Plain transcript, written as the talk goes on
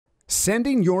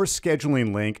Sending your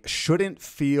scheduling link shouldn't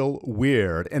feel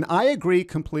weird, and I agree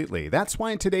completely. That's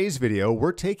why in today's video,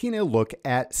 we're taking a look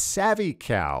at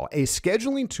SavvyCal, a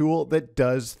scheduling tool that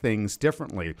does things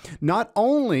differently. Not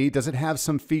only does it have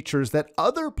some features that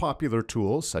other popular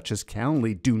tools, such as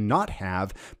Calendly, do not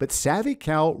have, but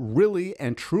SavvyCal really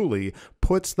and truly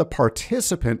puts the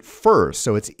participant first,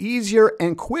 so it's easier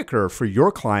and quicker for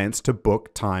your clients to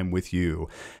book time with you.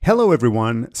 Hello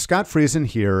everyone, Scott Friesen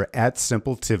here at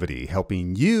Simpletivity,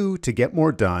 helping you to get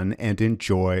more done and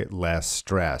enjoy less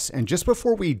stress. And just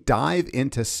before we dive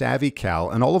into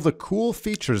SavvyCal and all of the cool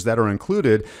features that are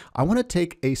included, I want to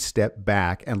take a step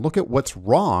back and look at what's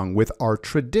wrong with our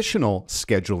traditional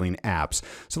scheduling apps.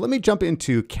 So let me jump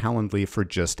into Calendly for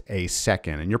just a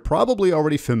second. And you're probably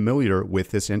already familiar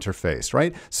with this interface,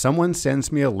 right? Someone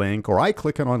sends me a link or I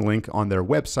click on a link on their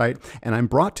website and I'm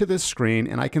brought to this screen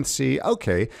and I can see,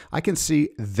 okay, I can see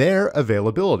their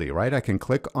availability, right? I can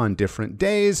click on different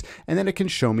days and then it can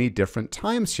show me different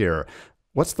times here.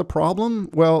 What's the problem?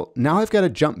 Well, now I've got to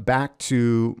jump back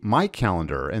to my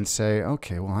calendar and say,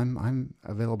 okay, well, I'm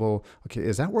available. Okay,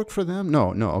 does that work for them?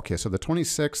 No. Okay, so the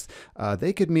 26th,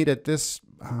 they could meet at this.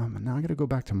 Now I got to go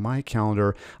back to my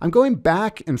calendar. I'm going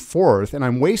back and forth and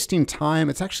I'm wasting time.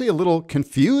 It's actually a little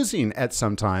confusing at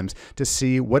sometimes to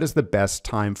see what is the best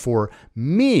time for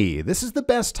me. This is the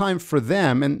best time for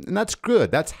them, and that's good.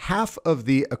 That's half of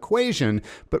the equation,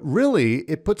 but really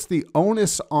it puts the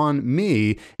onus on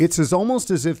me. It's almost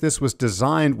as if this was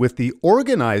designed with the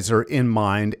organizer in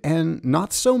mind and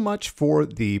not so much for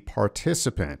the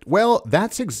participant. Well,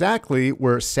 that's exactly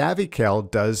where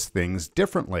SavvyCal does things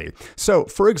differently. So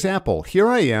for example, here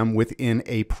I am within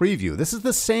a preview. This is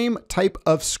the same type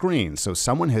of screen. So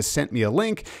someone has sent me a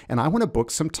link and I want to book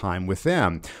some time with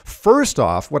them. First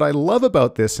off, what I love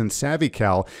about this in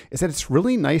SavvyCal is that it's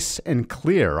really nice and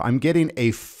clear. I'm getting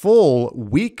a full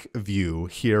week view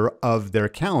here of their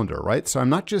calendar, right? So I'm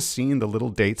not just seeing the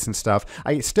little dates and stuff.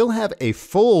 I still have a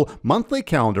full monthly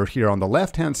calendar here on the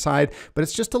left-hand side, but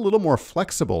it's just a little more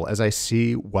flexible as I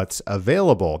see what's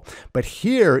available. But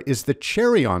here is the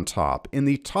cherry on top. In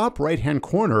the top right-hand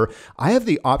corner, I have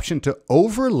the option to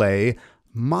overlay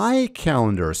my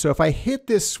calendar. So if I hit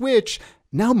this switch,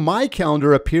 now my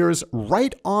calendar appears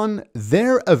right on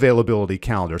their availability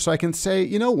calendar. So I can say,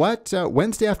 you know what,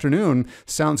 Wednesday afternoon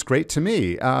sounds great to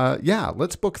me. Yeah,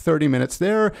 let's book 30 minutes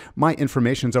there. My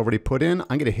information's already put in.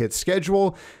 I'm going to hit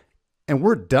schedule. And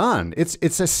we're done.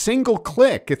 It's a single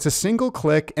click. It's a single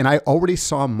click, and I already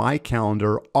saw my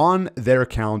calendar on their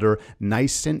calendar,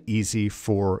 nice and easy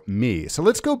for me. So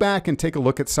let's go back and take a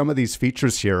look at some of these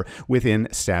features here within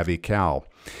SavvyCal.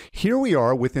 Here we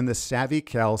are within the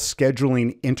SavvyCal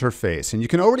scheduling interface, and you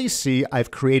can already see I've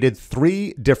created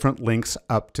 3 different links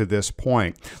up to this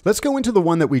point. Let's go into the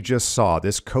one that we just saw,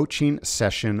 this coaching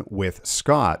session with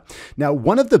Scott. Now,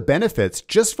 one of the benefits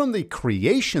just from the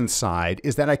creation side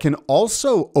is that I can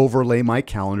also overlay my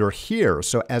calendar here.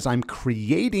 So as I'm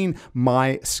creating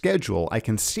my schedule, I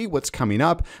can see what's coming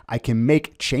up. I can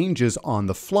make changes on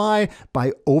the fly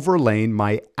by overlaying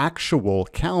my actual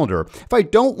calendar. If I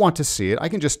don't want to see it,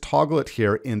 I can just toggle it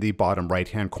here in the bottom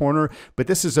right-hand corner, but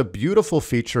this is a beautiful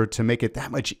feature to make it that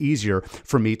much easier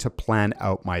for me to plan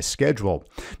out my schedule.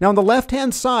 Now on the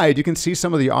left-hand side, you can see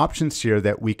some of the options here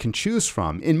that we can choose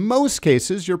from. In most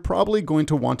cases, you're probably going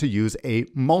to want to use a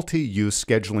multi-use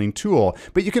scheduling tool,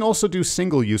 but you can also do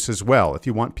single use as well if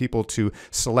you want people to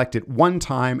select it one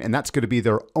time and that's going to be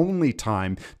their only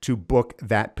time to book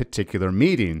that particular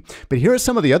meeting. But here are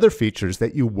some of the other features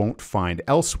that you won't find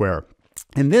elsewhere.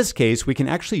 In this case, we can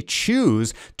actually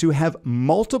choose to have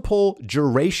multiple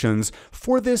durations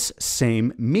for this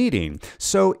same meeting.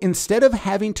 So instead of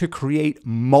having to create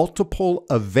multiple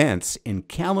events in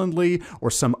Calendly or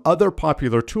some other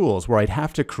popular tools where I'd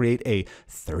have to create a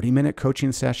 30-minute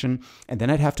coaching session, and then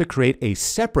I'd have to create a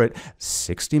separate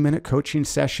 60-minute coaching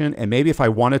session, and maybe if I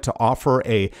wanted to offer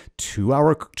a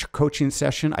 2-hour coaching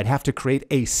session, I'd have to create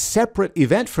a separate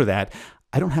event for that.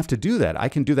 I don't have to do that. I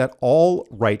can do that all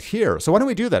right here. So why don't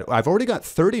we do that? I've already got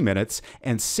 30 minutes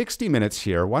and 60 minutes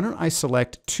here. Why don't I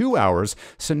select 2 hours?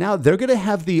 So now they're going to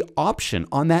have the option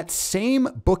on that same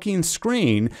booking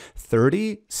screen,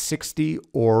 30, 60,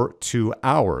 or 2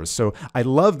 hours. So I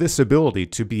love this ability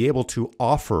to be able to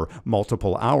offer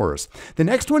multiple hours. The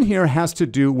next one here has to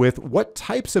do with what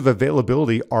types of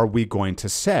availability are we going to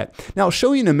set. Now I'll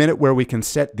show you in a minute where we can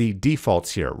set the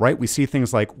defaults here, right? We see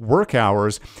things like work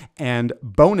hours and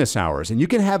bonus hours. And you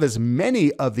can have as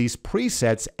many of these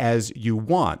presets as you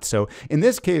want. So in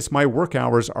this case, my work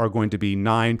hours are going to be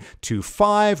 9 to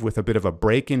 5 with a bit of a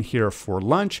break in here for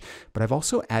lunch. But I've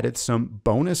also added some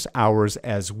bonus hours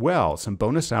as well, some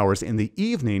bonus hours in the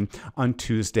evening on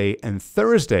Tuesday and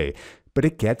Thursday. But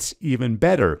it gets even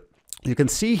better. You can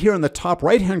see here in the top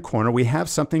right-hand corner, we have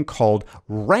something called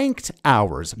ranked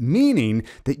hours, meaning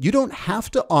that you don't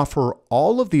have to offer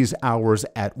all of these hours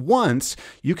at once.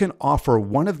 You can offer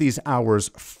one of these hours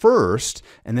first,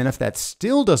 and then if that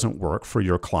still doesn't work for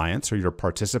your clients or your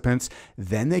participants,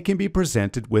 then they can be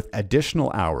presented with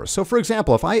additional hours. So for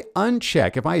example, if I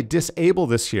uncheck, if I disable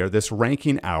this here, this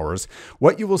ranking hours,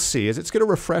 what you will see is it's going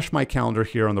to refresh my calendar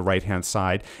here on the right-hand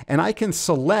side, and I can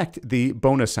select the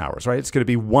bonus hours, right? It's going to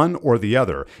be one or the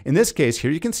other. In this case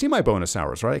here, you can see my bonus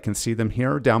hours, right? I can see them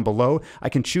here down below. I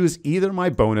can choose either my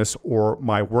bonus or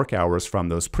my work hours from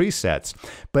those presets.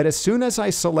 But as soon as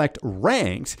I select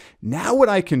ranked, now what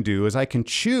I can do is I can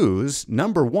choose,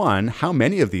 number one, how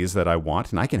many of these that I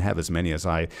want, and I can have as many as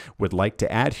I would like to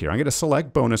add here. I'm going to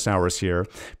select bonus hours here,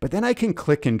 but then I can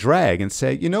click and drag and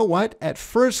say, you know what? At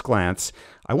first glance,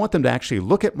 I want them to actually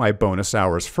look at my bonus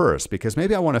hours first, because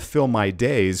maybe I want to fill my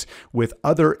days with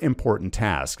other important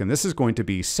tasks. And this is going to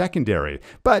be secondary.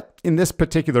 But in this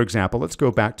particular example, let's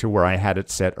go back to where I had it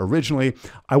set originally.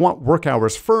 I want work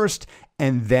hours first,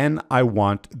 and then I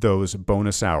want those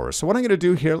bonus hours. So what I'm going to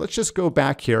do here, let's just go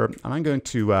back here, and I'm going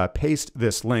to paste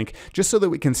this link just so that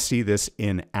we can see this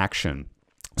in action.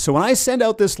 So when I send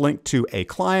out this link to a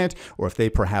client, or if they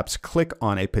perhaps click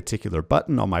on a particular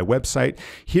button on my website,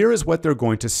 here is what they're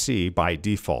going to see by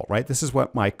default, right? This is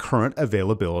what my current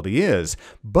availability is.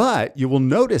 But you will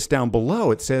notice down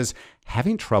below, it says,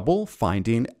 having trouble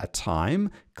finding a time?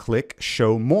 Click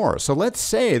show more. So let's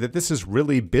say that this is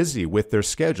really busy with their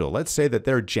schedule. Let's say that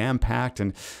they're jam-packed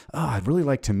and I'd really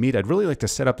like to meet. I'd really like to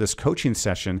set up this coaching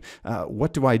session.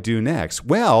 What do I do next?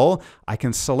 Well, I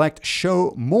can select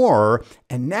show more,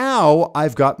 and now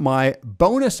I've got my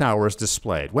bonus hours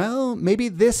displayed. Well, maybe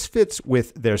this fits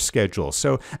with their schedule.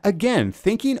 So again,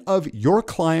 thinking of your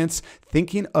clients,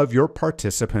 thinking of your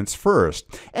participants first.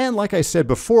 And like I said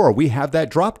before, we have that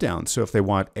drop down. So if they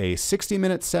want a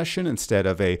 60-minute session instead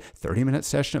of a 30-minute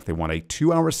session, if they want a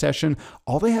 2-hour session,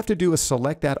 all they have to do is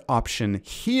select that option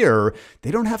here.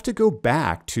 They don't have to go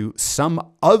back to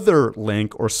some other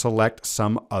link or select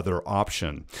some other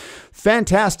option.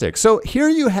 Fantastic. So here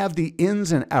you have the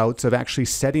ins and outs of actually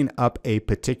setting up a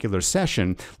particular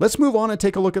session. Let's move on and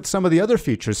take a look at some of the other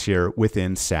features here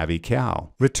within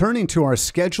SavvyCal. Returning to our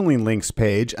scheduling links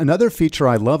page, another feature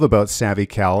I love about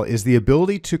SavvyCal is the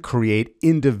ability to create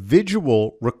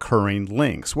individual recurring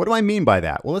links. What do I mean by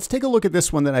that? Well, let's take a look at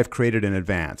this one that I've created in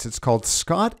advance. It's called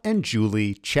Scott and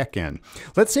Julie Check-In.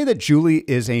 Let's say that Julie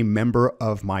is a member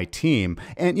of my team.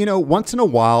 And you know, once in a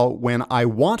while when I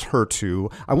want her to,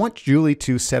 I want Julie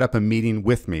to set up a meeting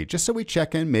with me, just so we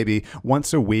check in maybe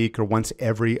once a week or once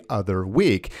every other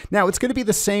week. Now, it's going to be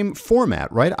the same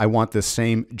format, right? I want the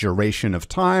same duration of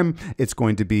time. It's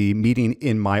going to be meeting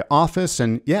in my office.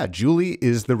 And yeah, Julie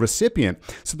is the recipient.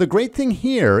 So the great thing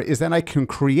here is that I can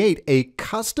create a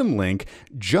custom link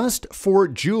just for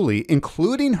Julie,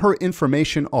 including her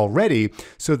information already,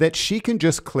 so that she can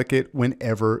just click it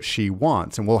whenever she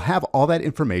wants. And we'll have all that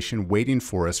information waiting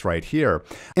for us right here.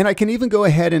 And I can even go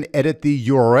ahead and edit the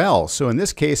URL. So in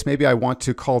this case, maybe I want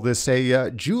to call this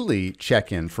a Julie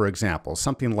check-in, for example,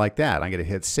 something like that. I'm going to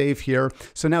hit save here.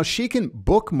 So now she can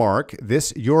bookmark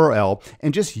this URL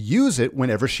and just use it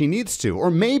whenever she needs to. Or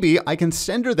maybe I can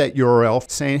send her that URL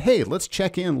saying, hey, let's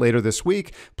check in later this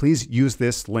week. Please use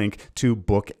this link to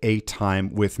book a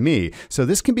time with me. So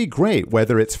this can be great,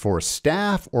 whether it's for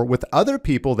staff or with other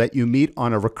people that you meet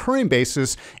on a recurring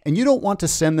basis, and you don't want to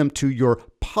send them to your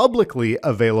publicly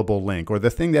available link or the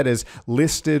thing that is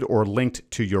listed or linked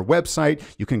to your website.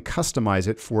 You can customize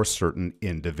it for certain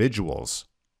individuals.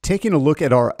 Taking a look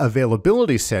at our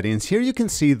availability settings, here you can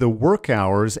see the work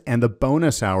hours and the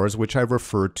bonus hours, which I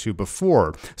referred to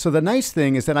before. So the nice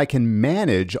thing is that I can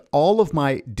manage all of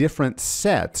my different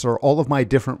sets or all of my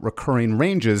different recurring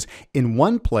ranges in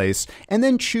one place and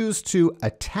then choose to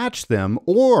attach them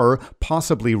or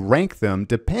possibly rank them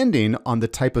depending on the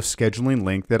type of scheduling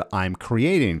link that I'm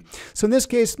creating. So in this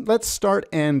case, let's start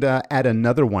and add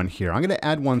another one here. I'm going to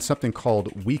add something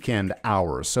called weekend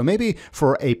hours. So maybe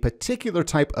for a particular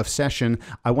type of session,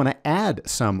 I want to add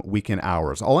some weekend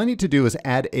hours. All I need to do is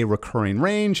add a recurring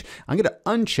range. I'm going to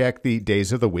uncheck the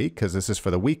days of the week because this is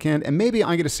for the weekend. And maybe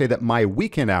I'm going to say that my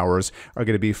weekend hours are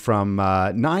going to be from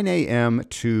 9 a.m.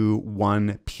 to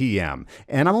 1 p.m.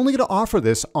 And I'm only going to offer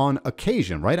this on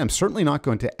occasion, right? I'm certainly not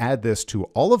going to add this to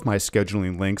all of my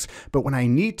scheduling links, but when I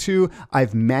need to,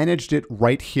 I've managed it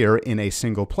right here in a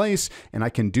single place, and I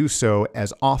can do so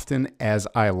as often as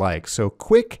I like. So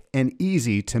quick and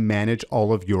easy to manage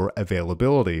all of your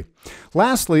availability.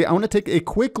 Lastly, I want to take a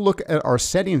quick look at our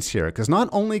settings here, because not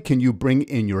only can you bring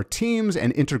in your teams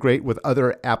and integrate with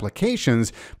other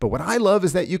applications, but what I love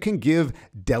is that you can give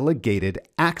delegated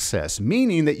access,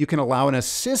 meaning that you can allow an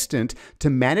assistant to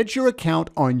manage your account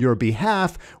on your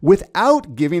behalf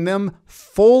without giving them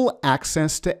full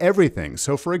access to everything.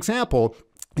 So for example,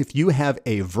 if you have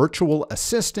a virtual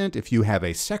assistant, if you have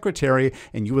a secretary,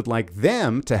 and you would like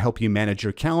them to help you manage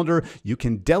your calendar, you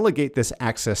can delegate this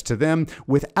access to them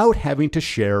without having to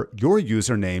share your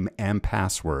username and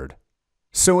password.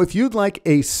 So if you'd like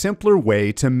a simpler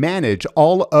way to manage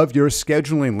all of your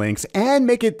scheduling links and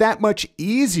make it that much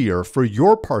easier for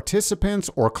your participants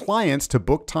or clients to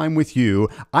book time with you,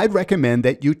 I'd recommend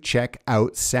that you check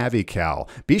out SavvyCal.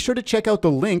 Be sure to check out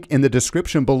the link in the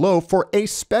description below for a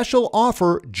special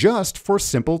offer just for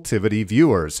Simpletivity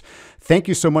viewers. Thank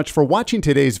you so much for watching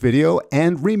today's video,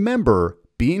 and remember,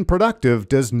 being productive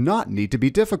does not need to be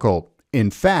difficult.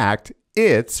 In fact,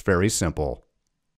 it's very simple.